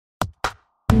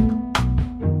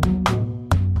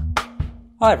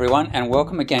Hi everyone, and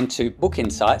welcome again to Book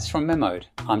Insights from Memoed.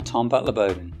 I'm Tom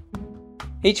Butler-Bowden.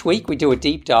 Each week we do a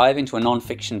deep dive into a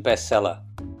non-fiction bestseller.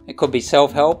 It could be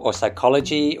self-help or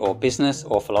psychology or business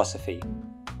or philosophy.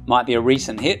 Might be a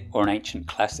recent hit or an ancient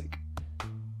classic.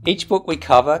 Each book we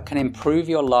cover can improve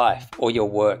your life or your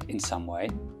work in some way,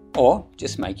 or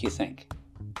just make you think.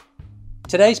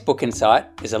 Today's book insight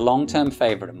is a long-term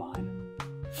favourite of mine.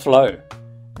 Flow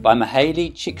by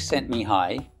Mihaly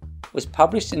Csikszentmihalyi was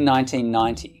published in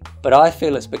 1990, but I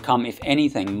feel it's become, if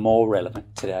anything, more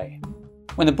relevant today.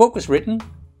 When the book was written,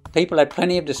 people had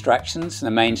plenty of distractions from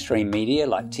the mainstream media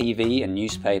like TV and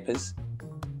newspapers,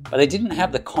 but they didn't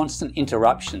have the constant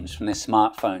interruptions from their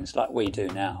smartphones like we do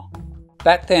now.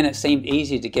 Back then it seemed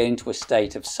easier to get into a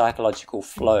state of psychological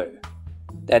flow.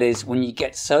 That is, when you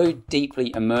get so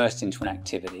deeply immersed into an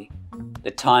activity,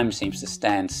 that time seems to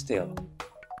stand still.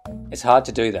 It's hard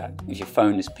to do that if your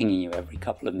phone is pinging you every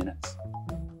couple of minutes.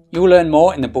 You will learn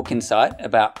more in the book insight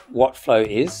about what flow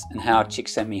is and how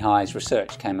Csikszentmihalyi's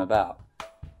research came about.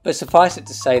 But suffice it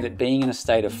to say that being in a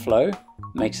state of flow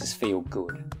makes us feel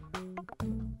good.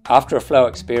 After a flow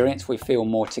experience, we feel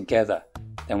more together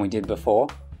than we did before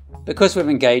because we've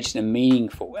engaged in a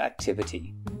meaningful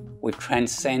activity. We've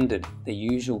transcended the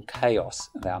usual chaos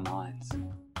of our minds.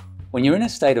 When you're in a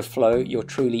state of flow, you're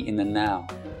truly in the now.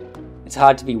 It's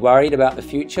hard to be worried about the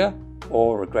future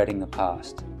or regretting the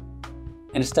past.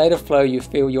 In a state of flow, you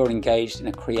feel you're engaged in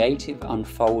a creative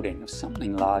unfolding of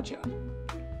something larger.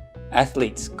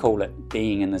 Athletes call it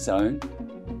being in the zone.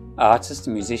 Artists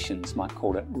and musicians might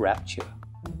call it rapture.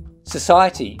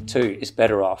 Society, too, is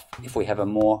better off if we have a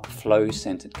more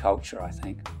flow-centered culture, I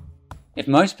think. If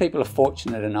most people are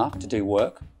fortunate enough to do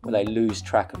work where they lose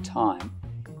track of time,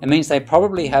 it means they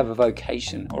probably have a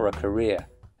vocation or a career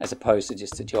as opposed to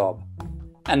just a job,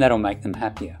 and that'll make them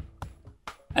happier.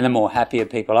 And the more happier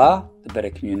people are, the better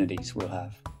communities we'll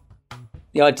have.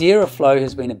 The idea of flow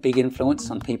has been a big influence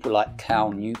on people like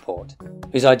Cal Newport,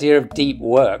 whose idea of deep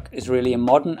work is really a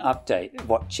modern update of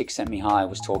what Csikszentmihalyi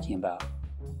was talking about.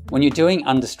 When you're doing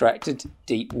undistracted,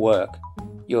 deep work,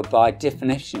 you are by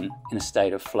definition in a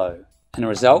state of flow, and the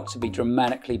results will be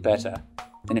dramatically better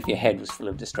than if your head was full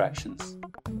of distractions.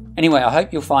 Anyway, I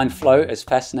hope you'll find flow as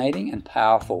fascinating and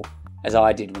powerful as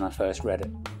I did when I first read it.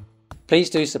 Please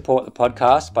do support the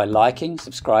podcast by liking,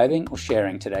 subscribing, or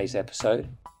sharing today's episode.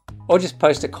 Or just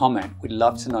post a comment. We'd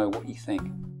love to know what you think.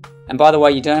 And by the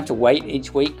way, you don't have to wait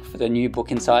each week for the new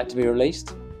book insight to be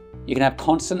released. You can have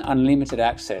constant unlimited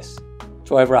access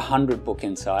to over 100 book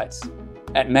insights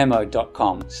at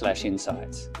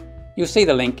memo.com/insights. You'll see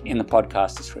the link in the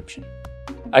podcast description.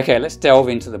 Okay, let's delve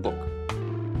into the book.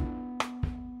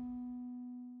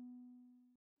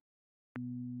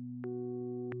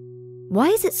 Why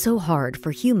is it so hard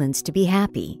for humans to be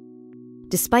happy?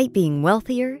 Despite being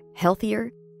wealthier,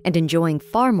 healthier, and enjoying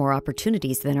far more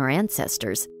opportunities than our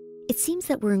ancestors, it seems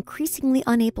that we're increasingly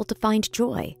unable to find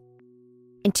joy.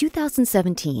 In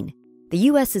 2017, the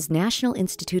U.S.'s National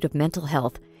Institute of Mental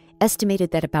Health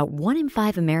estimated that about 1 in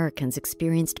 5 Americans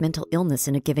experienced mental illness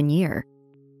in a given year.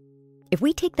 If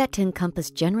we take that to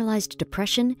encompass generalized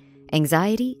depression,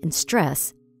 anxiety, and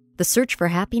stress, the search for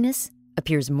happiness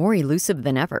appears more elusive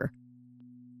than ever.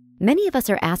 Many of us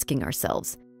are asking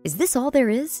ourselves, is this all there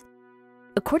is?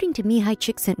 According to Mihaly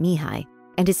Csikszentmihalyi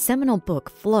and his seminal book,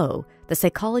 Flow, The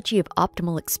Psychology of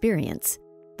Optimal Experience,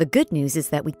 the good news is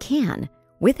that we can,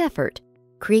 with effort,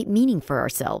 create meaning for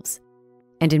ourselves.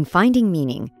 And in finding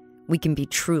meaning, we can be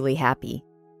truly happy.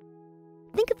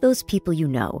 Think of those people you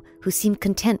know who seem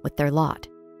content with their lot.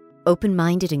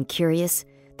 Open-minded and curious,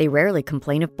 they rarely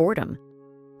complain of boredom.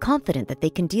 Confident that they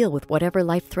can deal with whatever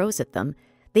life throws at them,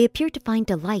 they appear to find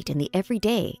delight in the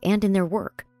everyday and in their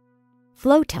work.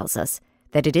 Flow tells us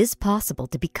that it is possible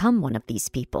to become one of these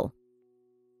people.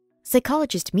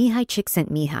 Psychologist Mihaly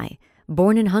Csikszentmihalyi,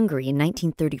 born in Hungary in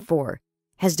 1934,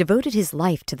 has devoted his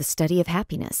life to the study of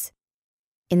happiness.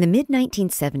 In the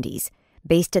mid-1970s,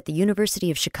 based at the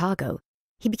University of Chicago,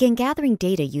 he began gathering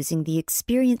data using the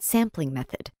experience sampling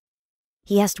method.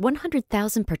 He asked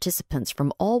 100,000 participants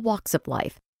from all walks of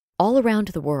life, all around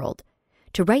the world,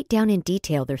 to write down in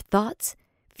detail their thoughts,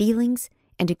 feelings,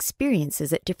 and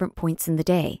experiences at different points in the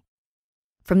day.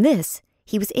 From this,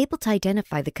 he was able to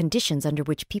identify the conditions under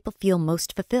which people feel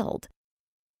most fulfilled.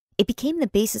 It became the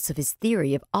basis of his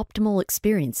theory of optimal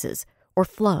experiences, or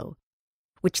flow,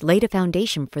 which laid a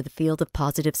foundation for the field of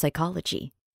positive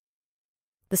psychology.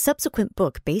 The subsequent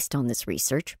book based on this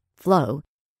research, Flow,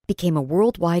 became a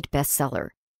worldwide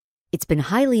bestseller. It's been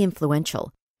highly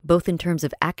influential, both in terms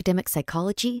of academic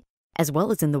psychology as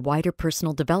well as in the wider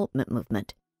personal development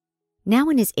movement. Now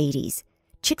in his 80s,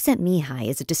 Csikszentmihalyi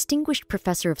is a distinguished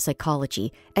professor of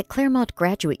psychology at Claremont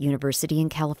Graduate University in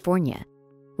California,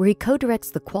 where he co-directs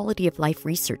the Quality of Life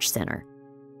Research Center.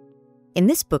 In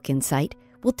this book insight,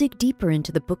 we'll dig deeper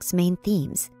into the book's main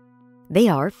themes. They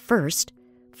are, first,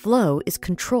 flow is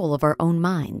control of our own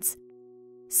minds.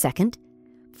 Second,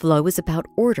 flow is about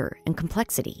order and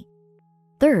complexity.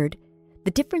 Third,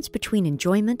 the difference between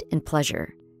enjoyment and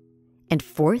pleasure. And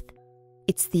fourth,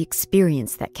 it's the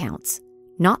experience that counts,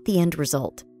 not the end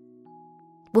result.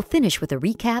 We'll finish with a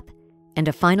recap and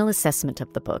a final assessment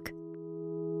of the book.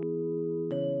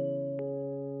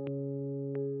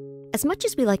 As much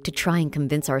as we like to try and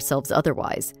convince ourselves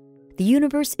otherwise, the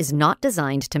universe is not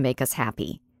designed to make us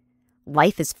happy.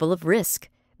 Life is full of risk,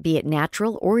 be it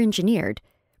natural or engineered,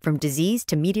 from disease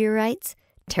to meteorites,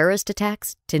 terrorist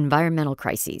attacks to environmental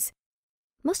crises.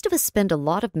 Most of us spend a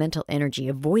lot of mental energy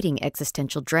avoiding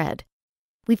existential dread.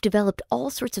 We've developed all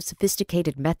sorts of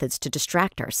sophisticated methods to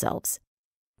distract ourselves.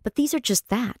 But these are just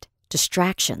that,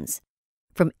 distractions.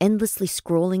 From endlessly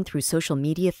scrolling through social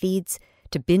media feeds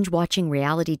to binge-watching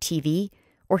reality TV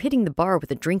or hitting the bar with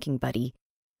a drinking buddy,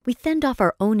 we fend off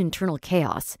our own internal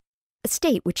chaos, a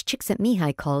state which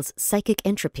Csikszentmihalyi calls psychic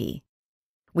entropy.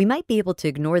 We might be able to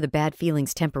ignore the bad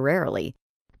feelings temporarily,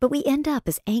 but we end up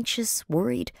as anxious,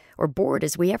 worried, or bored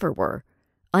as we ever were,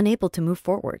 unable to move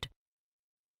forward.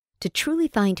 To truly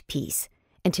find peace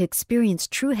and to experience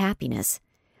true happiness,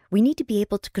 we need to be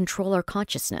able to control our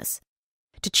consciousness,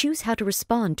 to choose how to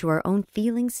respond to our own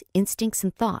feelings, instincts,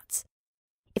 and thoughts.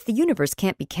 If the universe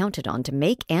can't be counted on to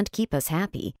make and keep us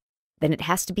happy, then it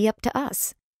has to be up to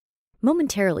us.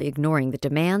 Momentarily ignoring the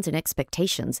demands and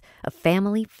expectations of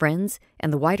family, friends,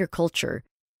 and the wider culture,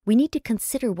 we need to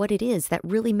consider what it is that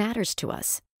really matters to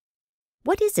us.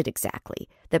 What is it exactly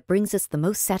that brings us the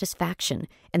most satisfaction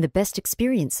and the best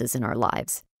experiences in our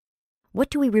lives? What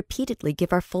do we repeatedly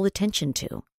give our full attention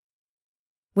to?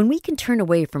 When we can turn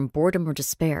away from boredom or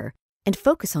despair and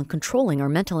focus on controlling our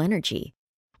mental energy,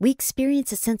 we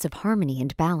experience a sense of harmony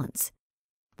and balance.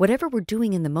 Whatever we're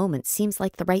doing in the moment seems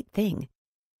like the right thing.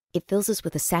 It fills us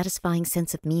with a satisfying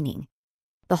sense of meaning.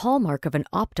 The hallmark of an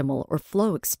optimal or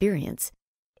flow experience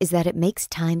is that it makes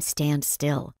time stand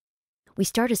still. We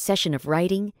start a session of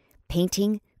writing,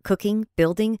 painting, cooking,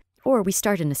 building, or we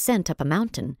start an ascent up a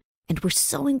mountain, and we're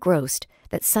so engrossed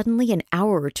that suddenly an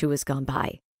hour or two has gone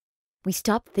by. We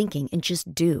stop thinking and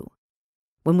just do.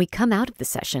 When we come out of the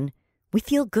session, we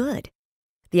feel good.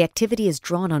 The activity has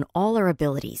drawn on all our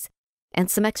abilities, and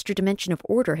some extra dimension of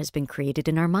order has been created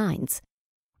in our minds.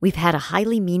 We've had a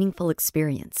highly meaningful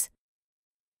experience.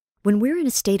 When we're in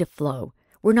a state of flow,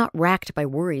 we're not racked by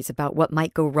worries about what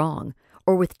might go wrong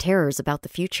or with terrors about the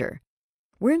future.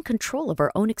 We're in control of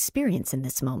our own experience in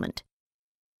this moment.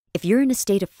 If you're in a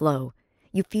state of flow,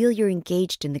 you feel you're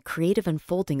engaged in the creative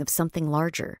unfolding of something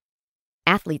larger.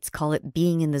 Athletes call it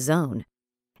being in the zone.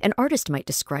 An artist might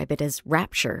describe it as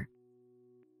rapture.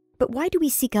 But why do we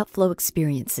seek out flow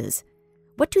experiences?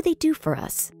 What do they do for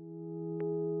us?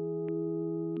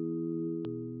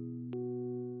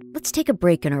 Let's take a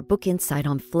break in our book Insight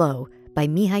on Flow by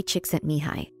Mihaly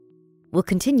Csikszentmihalyi. We'll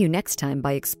continue next time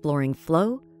by exploring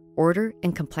flow, order,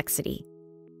 and complexity.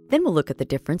 Then we'll look at the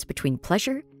difference between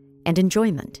pleasure and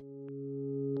enjoyment.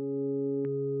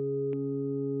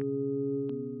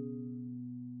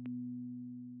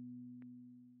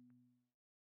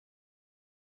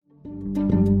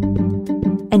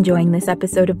 Enjoying this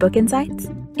episode of Book Insights?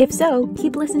 If so,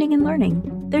 keep listening and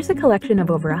learning. There's a collection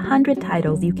of over 100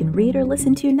 titles you can read or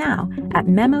listen to now at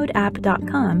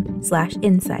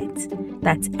memodapp.com/insights.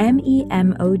 That's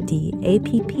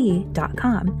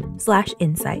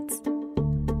memodapp.com/insights.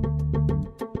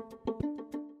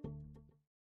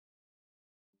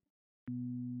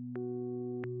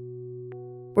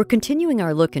 We're continuing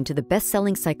our look into the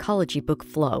best-selling psychology book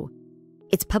Flow.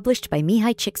 It's published by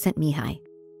Mihaly Csikszentmihalyi.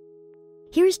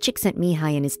 Here's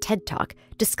Csikszentmihalyi in his TED Talk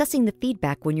discussing the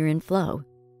feedback when you're in flow.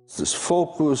 This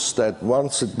focus that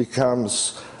once it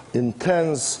becomes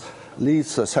intense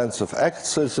leads to a sense of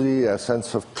ecstasy, a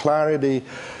sense of clarity.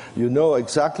 You know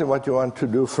exactly what you want to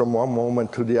do from one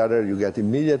moment to the other. You get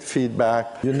immediate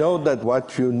feedback. You know that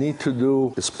what you need to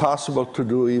do is possible to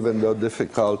do even though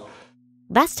difficult.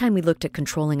 Last time we looked at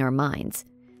controlling our minds.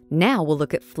 Now we'll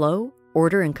look at flow,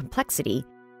 order, and complexity,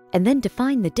 and then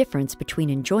define the difference between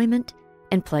enjoyment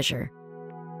and pleasure.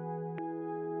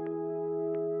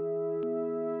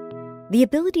 The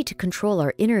ability to control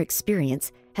our inner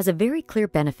experience has a very clear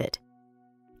benefit.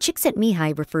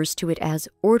 Csikszentmihalyi refers to it as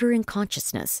order in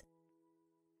consciousness.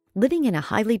 Living in a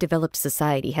highly developed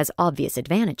society has obvious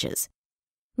advantages.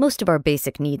 Most of our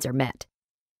basic needs are met.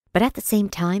 But at the same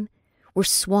time, we're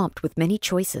swamped with many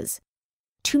choices.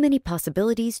 Too many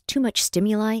possibilities, too much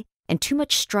stimuli, and too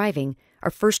much striving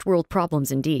are first-world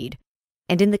problems indeed.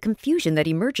 And in the confusion that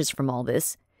emerges from all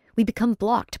this, we become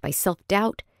blocked by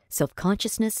self-doubt,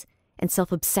 self-consciousness, and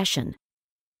self-obsession.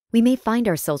 We may find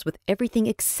ourselves with everything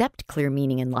except clear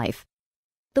meaning in life.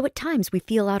 Though at times we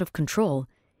feel out of control,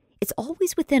 it's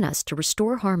always within us to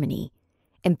restore harmony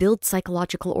and build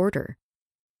psychological order.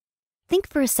 Think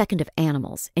for a second of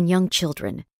animals and young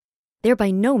children. They're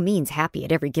by no means happy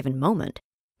at every given moment,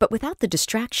 but without the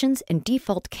distractions and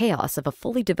default chaos of a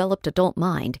fully developed adult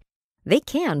mind, they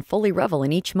can fully revel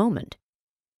in each moment.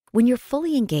 When you're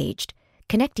fully engaged,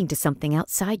 connecting to something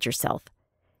outside yourself,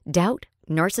 doubt,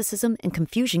 narcissism, and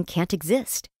confusion can't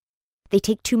exist. They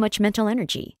take too much mental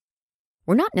energy.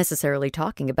 We're not necessarily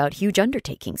talking about huge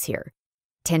undertakings here.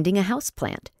 Tending a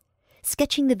houseplant,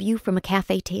 sketching the view from a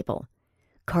cafe table,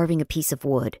 carving a piece of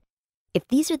wood. If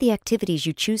these are the activities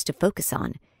you choose to focus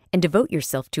on and devote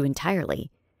yourself to entirely,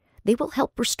 they will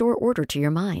help restore order to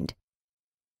your mind.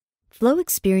 Flow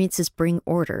experiences bring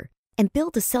order and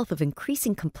build a self of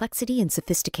increasing complexity and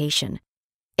sophistication.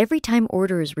 Every time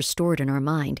order is restored in our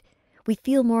mind, we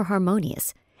feel more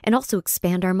harmonious and also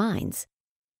expand our minds.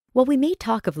 While we may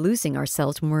talk of losing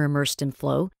ourselves when we're immersed in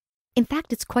flow, in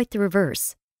fact, it's quite the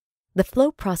reverse. The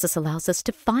flow process allows us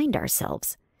to find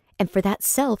ourselves, and for that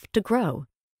self to grow.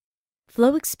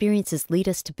 Flow experiences lead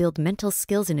us to build mental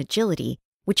skills and agility,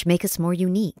 which make us more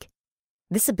unique.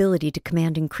 This ability to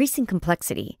command increasing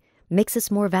complexity makes us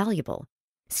more valuable,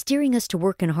 steering us to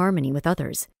work in harmony with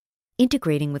others,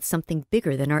 integrating with something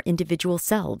bigger than our individual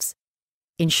selves.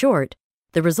 In short,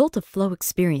 the result of flow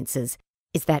experiences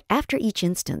is that after each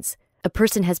instance, a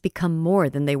person has become more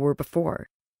than they were before.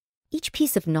 Each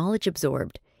piece of knowledge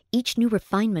absorbed, each new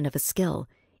refinement of a skill,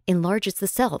 enlarges the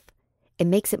self and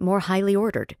makes it more highly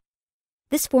ordered.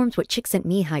 This forms what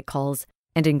Csikszentmihalyi calls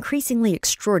an increasingly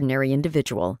extraordinary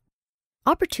individual.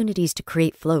 Opportunities to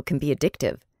create flow can be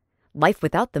addictive. Life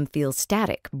without them feels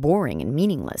static, boring, and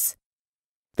meaningless.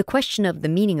 The question of the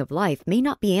meaning of life may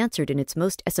not be answered in its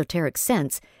most esoteric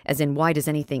sense, as in why does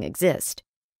anything exist,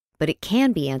 but it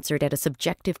can be answered at a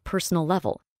subjective personal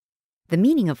level. The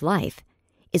meaning of life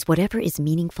is whatever is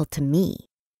meaningful to me.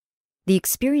 The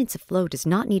experience of flow does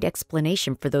not need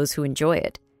explanation for those who enjoy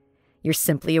it. You're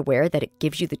simply aware that it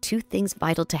gives you the two things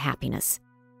vital to happiness: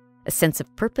 a sense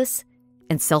of purpose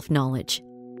and self-knowledge.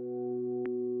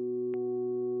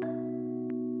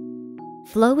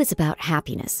 Flow is about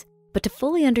happiness, but to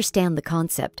fully understand the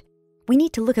concept, we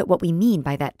need to look at what we mean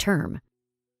by that term.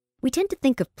 We tend to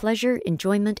think of pleasure,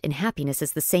 enjoyment, and happiness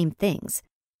as the same things,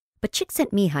 but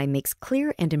Csikszentmihalyi makes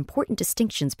clear and important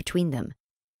distinctions between them.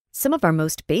 Some of our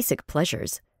most basic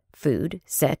pleasures, food,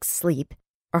 sex, sleep,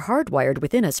 are hardwired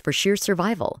within us for sheer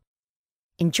survival.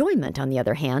 Enjoyment, on the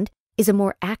other hand, is a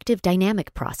more active,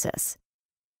 dynamic process.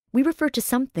 We refer to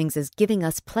some things as giving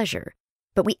us pleasure,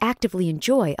 but we actively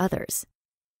enjoy others.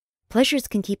 Pleasures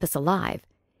can keep us alive,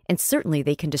 and certainly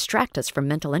they can distract us from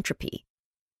mental entropy.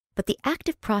 But the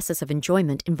active process of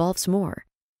enjoyment involves more.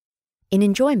 In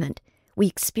enjoyment, we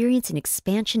experience an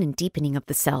expansion and deepening of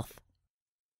the self.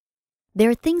 There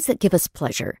are things that give us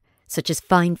pleasure, such as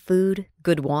fine food,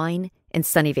 good wine, and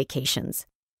sunny vacations.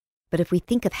 But if we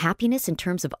think of happiness in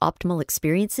terms of optimal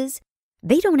experiences,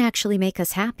 they don't actually make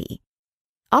us happy.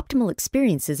 Optimal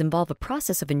experiences involve a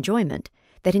process of enjoyment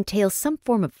that entails some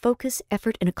form of focus,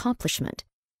 effort, and accomplishment.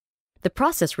 The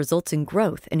process results in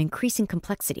growth and increasing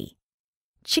complexity.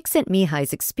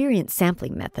 Csikszentmihalyi's experience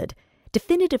sampling method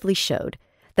definitively showed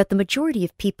that the majority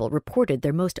of people reported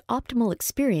their most optimal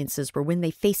experiences were when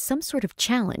they faced some sort of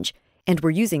challenge and were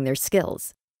using their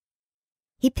skills.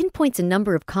 He pinpoints a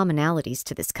number of commonalities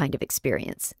to this kind of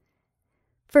experience.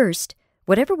 First,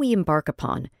 whatever we embark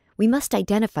upon, we must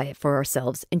identify it for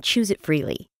ourselves and choose it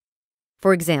freely.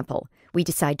 For example, we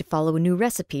decide to follow a new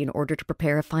recipe in order to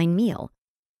prepare a fine meal.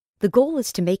 The goal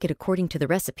is to make it according to the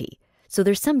recipe, so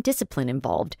there's some discipline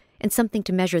involved and something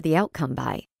to measure the outcome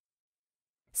by.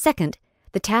 Second,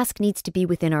 the task needs to be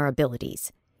within our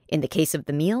abilities. In the case of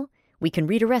the meal, we can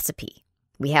read a recipe.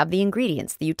 We have the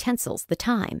ingredients, the utensils, the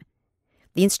time.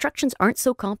 The instructions aren't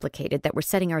so complicated that we're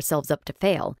setting ourselves up to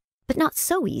fail, but not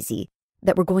so easy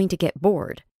that we're going to get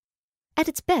bored. At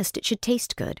its best, it should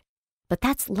taste good, but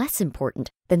that's less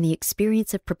important than the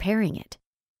experience of preparing it.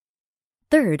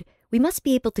 Third, we must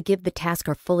be able to give the task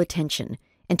our full attention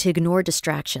and to ignore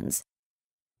distractions.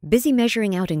 Busy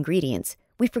measuring out ingredients,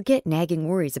 we forget nagging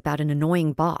worries about an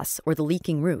annoying boss or the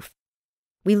leaking roof.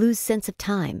 We lose sense of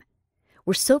time.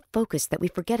 We're so focused that we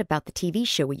forget about the TV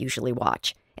show we usually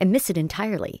watch and miss it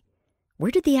entirely.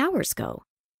 Where did the hours go?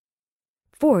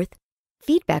 Fourth,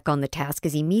 feedback on the task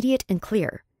is immediate and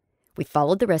clear. We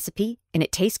followed the recipe, and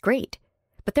it tastes great,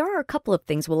 but there are a couple of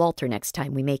things we'll alter next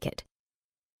time we make it.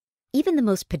 Even the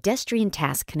most pedestrian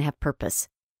task can have purpose.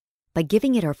 By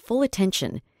giving it our full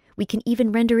attention, we can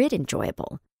even render it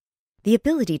enjoyable. The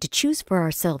ability to choose for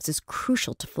ourselves is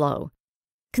crucial to flow.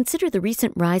 Consider the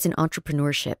recent rise in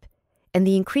entrepreneurship and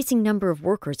the increasing number of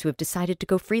workers who have decided to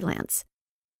go freelance.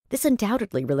 This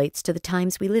undoubtedly relates to the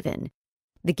times we live in,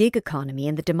 the gig economy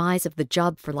and the demise of the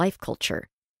job-for-life culture.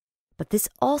 But this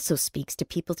also speaks to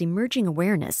people's emerging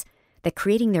awareness that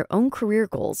creating their own career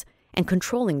goals and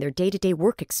controlling their day-to-day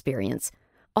work experience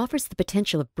offers the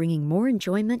potential of bringing more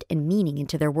enjoyment and meaning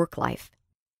into their work life.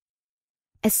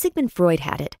 As Sigmund Freud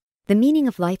had it, the meaning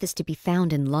of life is to be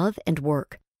found in love and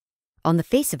work. On the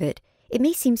face of it, it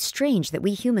may seem strange that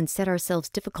we humans set ourselves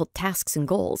difficult tasks and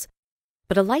goals,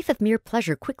 but a life of mere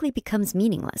pleasure quickly becomes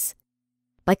meaningless.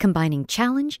 By combining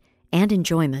challenge and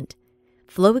enjoyment,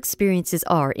 flow experiences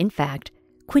are, in fact,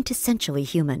 quintessentially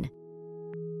human.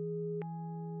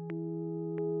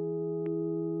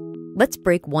 Let's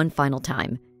break one final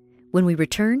time. When we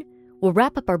return, we'll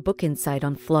wrap up our book insight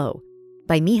on Flow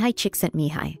by Mihaly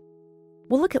Csikszentmihalyi.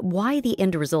 We'll look at why the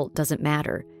end result doesn't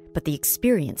matter, but the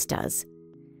experience does.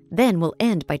 Then we'll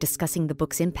end by discussing the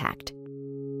book's impact.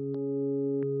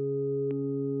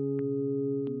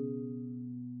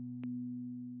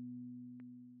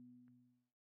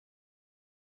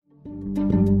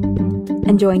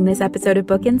 Enjoying this episode of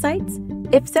Book Insights?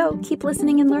 If so, keep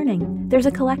listening and learning. There's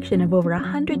a collection of over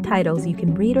 100 titles you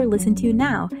can read or listen to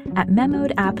now at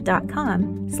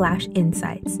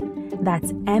memodapp.com/insights.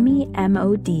 That's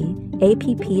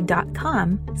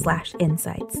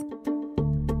memodapp.com/insights.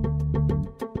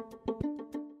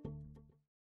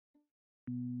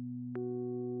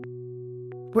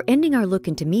 We're ending our look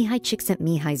into Mihaly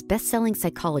Csikszentmihalyi's best-selling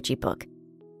psychology book.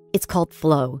 It's called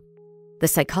Flow, The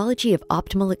Psychology of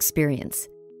Optimal Experience.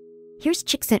 Here's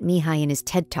Csikszentmihalyi in his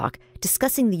TED Talk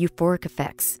discussing the euphoric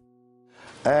effects.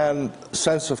 And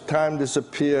sense of time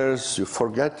disappears, you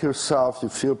forget yourself, you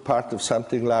feel part of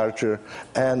something larger.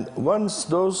 And once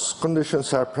those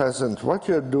conditions are present, what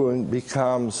you're doing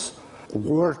becomes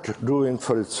worth doing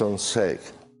for its own sake.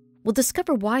 We'll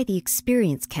discover why the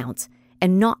experience counts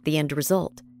and not the end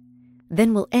result.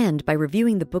 Then we'll end by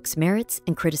reviewing the book's merits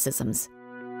and criticisms.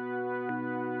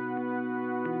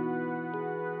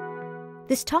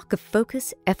 This talk of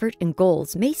focus, effort, and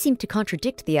goals may seem to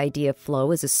contradict the idea of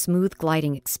flow as a smooth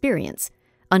gliding experience,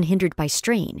 unhindered by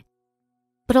strain.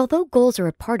 But although goals are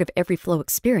a part of every flow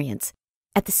experience,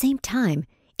 at the same time,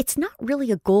 it's not really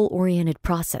a goal-oriented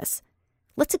process.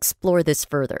 Let's explore this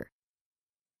further.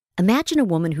 Imagine a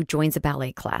woman who joins a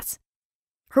ballet class.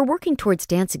 Her working towards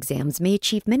dance exams may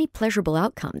achieve many pleasurable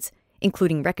outcomes,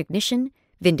 including recognition,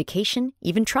 vindication,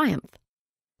 even triumph.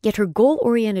 Yet her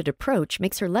goal-oriented approach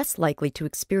makes her less likely to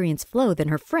experience flow than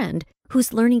her friend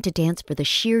who's learning to dance for the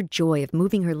sheer joy of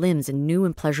moving her limbs in new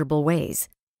and pleasurable ways.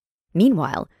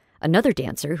 Meanwhile, another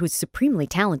dancer who's supremely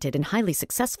talented and highly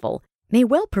successful may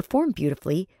well perform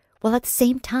beautifully while at the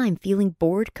same time feeling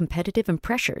bored, competitive, and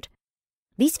pressured.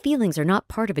 These feelings are not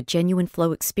part of a genuine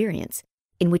flow experience,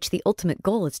 in which the ultimate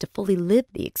goal is to fully live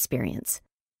the experience.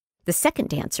 The second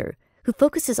dancer, who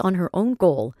focuses on her own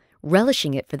goal,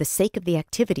 relishing it for the sake of the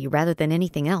activity rather than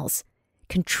anything else,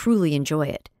 can truly enjoy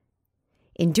it.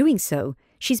 In doing so,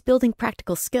 she's building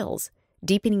practical skills,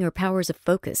 deepening her powers of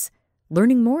focus,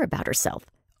 learning more about herself,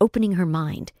 opening her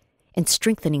mind, and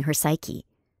strengthening her psyche.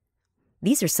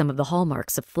 These are some of the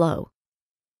hallmarks of flow.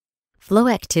 Flow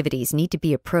activities need to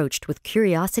be approached with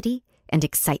curiosity and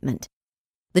excitement.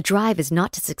 The drive is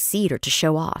not to succeed or to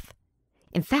show off.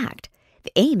 In fact,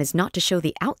 the aim is not to show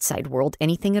the outside world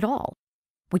anything at all.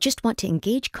 We just want to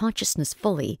engage consciousness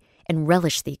fully and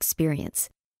relish the experience.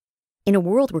 In a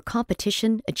world where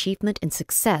competition, achievement, and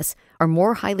success are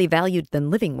more highly valued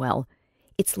than living well,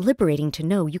 it's liberating to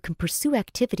know you can pursue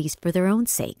activities for their own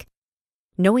sake,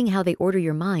 knowing how they order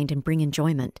your mind and bring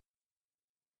enjoyment.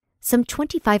 Some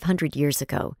 2,500 years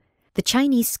ago, the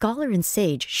Chinese scholar and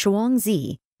sage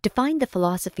Zhuangzi defined the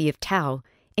philosophy of Tao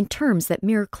in terms that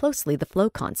mirror closely the flow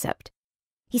concept.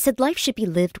 He said life should be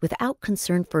lived without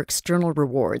concern for external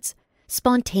rewards,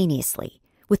 spontaneously,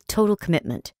 with total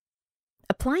commitment.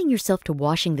 Applying yourself to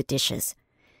washing the dishes,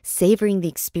 savoring the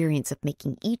experience of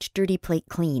making each dirty plate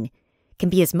clean, can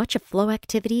be as much a flow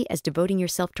activity as devoting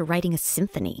yourself to writing a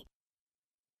symphony.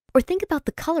 Or think about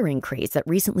the coloring craze that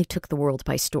recently took the world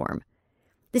by storm.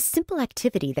 This simple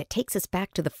activity that takes us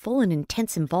back to the full and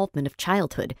intense involvement of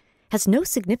childhood has no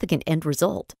significant end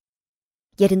result.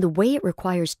 Yet in the way it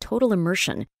requires total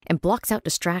immersion and blocks out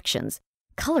distractions,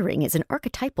 coloring is an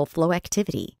archetypal flow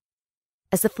activity.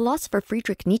 As the philosopher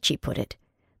Friedrich Nietzsche put it,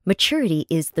 Maturity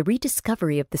is the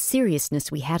rediscovery of the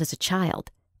seriousness we had as a child,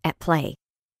 at play.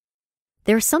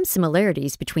 There are some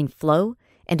similarities between flow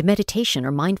and meditation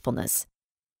or mindfulness.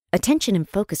 Attention and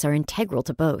focus are integral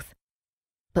to both.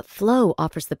 But flow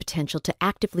offers the potential to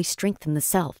actively strengthen the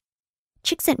self.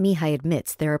 Csikszentmihalyi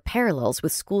admits there are parallels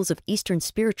with schools of Eastern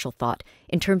spiritual thought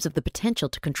in terms of the potential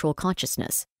to control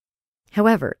consciousness.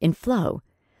 However, in flow,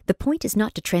 the point is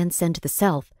not to transcend the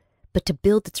self, but to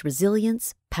build its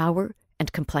resilience, power,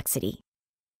 and complexity.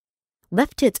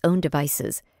 Left to its own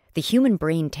devices, the human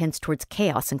brain tends towards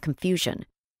chaos and confusion.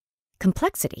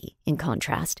 Complexity, in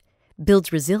contrast,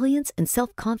 builds resilience and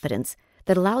self-confidence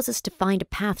that allows us to find a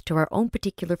path to our own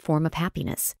particular form of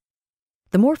happiness.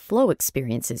 The more flow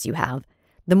experiences you have,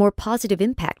 the more positive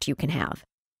impact you can have.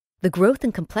 The growth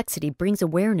and complexity brings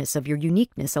awareness of your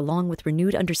uniqueness along with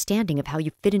renewed understanding of how you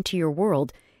fit into your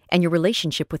world and your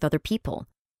relationship with other people.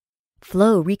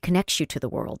 Flow reconnects you to the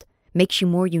world, makes you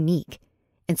more unique,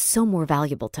 and so more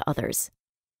valuable to others.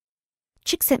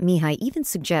 Csikszentmihalyi even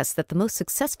suggests that the most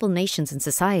successful nations and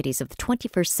societies of the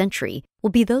 21st century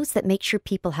will be those that make sure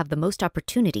people have the most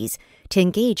opportunities to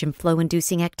engage in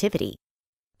flow-inducing activity.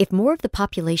 If more of the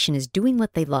population is doing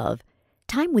what they love,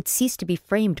 time would cease to be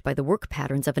framed by the work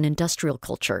patterns of an industrial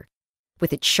culture,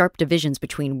 with its sharp divisions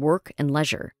between work and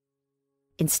leisure.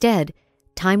 Instead,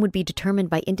 time would be determined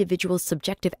by individuals'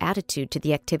 subjective attitude to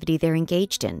the activity they're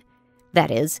engaged in, that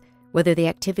is, whether the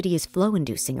activity is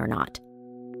flow-inducing or not.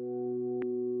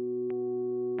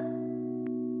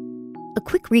 A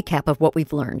quick recap of what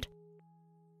we've learned.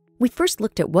 We first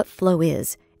looked at what flow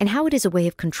is and how it is a way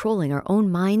of controlling our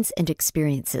own minds and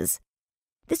experiences.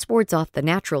 This wards off the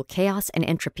natural chaos and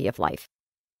entropy of life.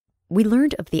 We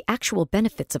learned of the actual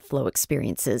benefits of flow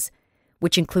experiences,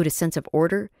 which include a sense of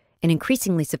order, an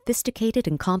increasingly sophisticated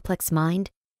and complex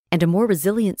mind, and a more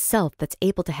resilient self that's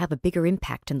able to have a bigger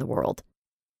impact in the world.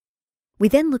 We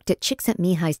then looked at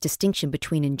Csikszentmihalyi's distinction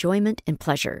between enjoyment and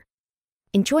pleasure.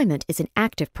 Enjoyment is an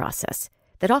active process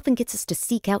that often gets us to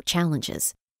seek out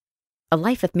challenges. A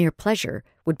life of mere pleasure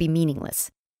would be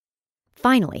meaningless.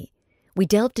 Finally, we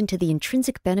delved into the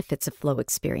intrinsic benefits of flow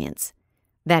experience,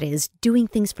 that is, doing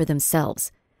things for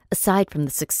themselves, aside from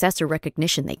the success or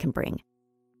recognition they can bring.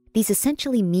 These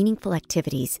essentially meaningful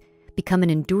activities become an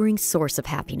enduring source of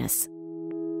happiness.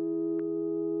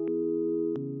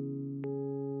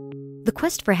 The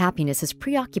quest for happiness has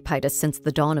preoccupied us since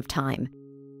the dawn of time.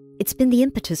 It's been the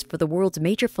impetus for the world's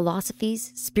major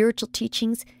philosophies, spiritual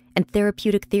teachings, and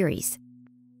therapeutic theories.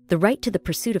 The right to the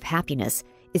pursuit of happiness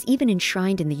is even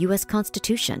enshrined in the U.S.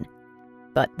 Constitution.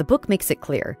 But the book makes it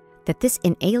clear that this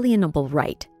inalienable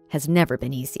right has never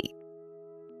been easy.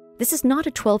 This is not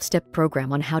a 12-step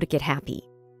program on how to get happy.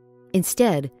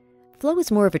 Instead, flow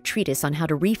is more of a treatise on how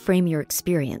to reframe your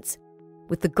experience,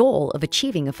 with the goal of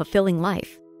achieving a fulfilling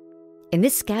life. In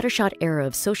this scattershot era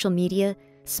of social media,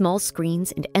 small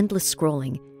screens, and endless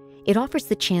scrolling, it offers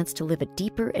the chance to live a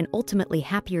deeper and ultimately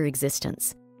happier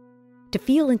existence. To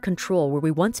feel in control where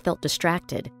we once felt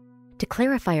distracted, to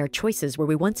clarify our choices where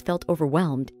we once felt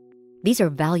overwhelmed, these are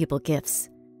valuable gifts.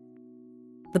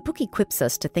 The book equips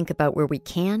us to think about where we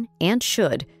can and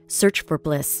should search for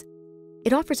bliss.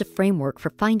 It offers a framework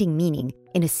for finding meaning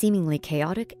in a seemingly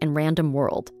chaotic and random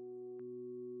world.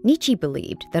 Nietzsche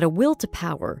believed that a will to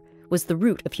power was the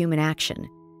root of human action,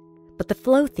 but the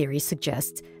flow theory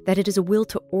suggests that it is a will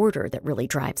to order that really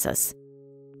drives us.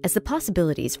 As the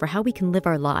possibilities for how we can live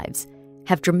our lives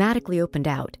have dramatically opened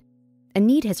out, a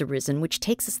need has arisen which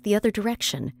takes us the other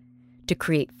direction, to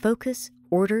create focus,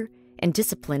 order, and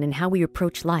discipline in how we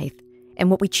approach life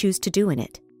and what we choose to do in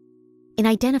it. In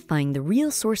identifying the real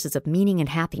sources of meaning and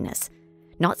happiness,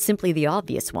 not simply the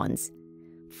obvious ones,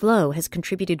 flow has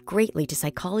contributed greatly to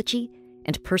psychology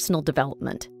and personal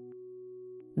development.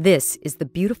 This is the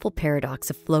beautiful paradox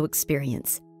of flow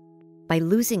experience. By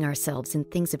losing ourselves in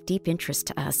things of deep interest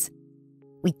to us,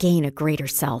 we gain a greater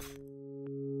self.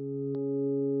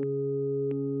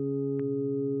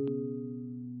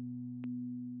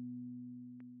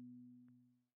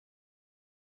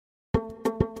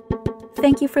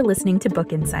 Thank you for listening to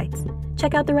Book Insights.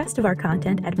 Check out the rest of our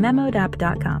content at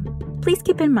memodapp.com. Please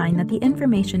keep in mind that the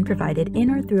information provided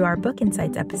in or through our Book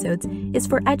Insights episodes is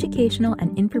for educational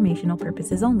and informational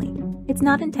purposes only. It's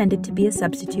not intended to be a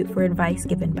substitute for advice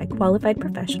given by qualified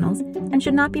professionals and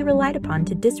should not be relied upon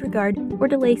to disregard or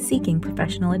delay seeking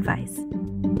professional advice.